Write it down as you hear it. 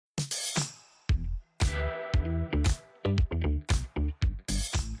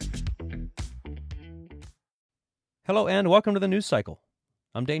Hello and welcome to the news cycle.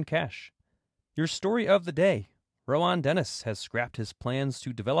 I'm Dane Cash. Your story of the day. Rohan Dennis has scrapped his plans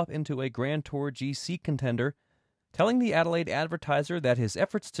to develop into a Grand Tour GC contender, telling the Adelaide Advertiser that his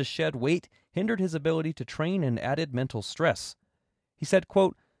efforts to shed weight hindered his ability to train and added mental stress. He said,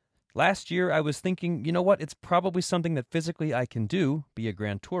 quote, "Last year I was thinking, you know what, it's probably something that physically I can do, be a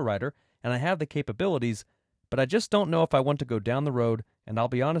Grand Tour rider, and I have the capabilities, but I just don't know if I want to go down the road, and I'll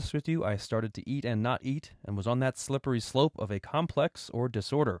be honest with you, I started to eat and not eat, and was on that slippery slope of a complex or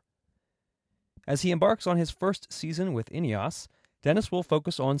disorder." As he embarks on his first season with Ineos, Dennis will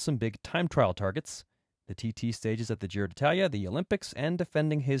focus on some big time trial targets, the TT stages at the Giro d'Italia, the Olympics, and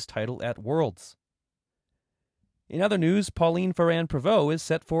defending his title at Worlds. In other news, Pauline Ferrand-Prévot is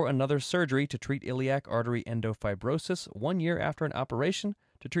set for another surgery to treat iliac artery endofibrosis 1 year after an operation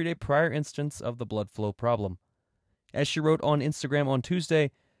to treat a prior instance of the blood flow problem. As she wrote on Instagram on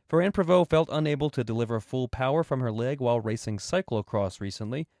Tuesday, Ferrand-Prévot felt unable to deliver full power from her leg while racing cyclocross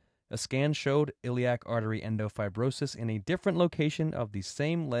recently. A scan showed iliac artery endofibrosis in a different location of the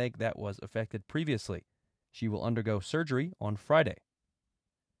same leg that was affected previously. She will undergo surgery on Friday.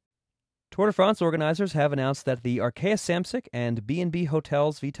 Tour de France organizers have announced that the Arkea Samsic and B&B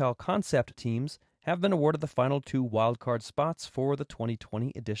Hotels Vital Concept teams have been awarded the final 2 wildcard spots for the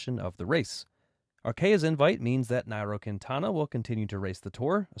 2020 edition of the race. Arkea's invite means that Nairo Quintana will continue to race the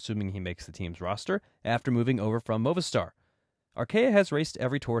Tour, assuming he makes the team's roster, after moving over from Movistar. Arkea has raced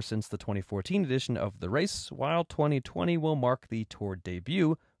every Tour since the 2014 edition of the race, while 2020 will mark the Tour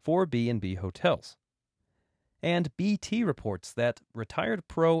debut for B&B Hotels. And BT reports that retired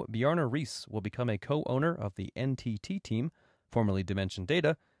pro Bjarne Riis will become a co-owner of the NTT team, formerly Dimension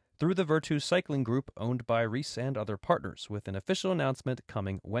Data, through the Virtus Cycling Group owned by Riis and other partners, with an official announcement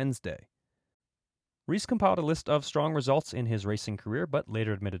coming Wednesday. Riis compiled a list of strong results in his racing career, but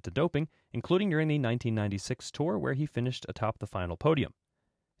later admitted to doping, including during the 1996 Tour where he finished atop the final podium.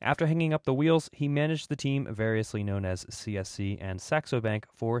 After hanging up the wheels, he managed the team variously known as CSC and Saxo Bank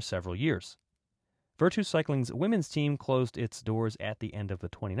for several years. Virtus Cycling's women's team closed its doors at the end of the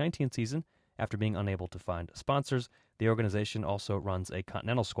 2019 season. After being unable to find sponsors, the organization also runs a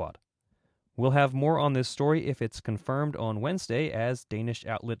continental squad. We'll have more on this story if it's confirmed on Wednesday, as Danish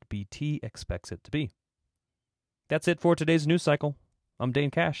outlet BT expects it to be. That's it for today's news cycle. I'm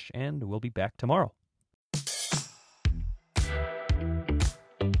Dane Cash, and we'll be back tomorrow.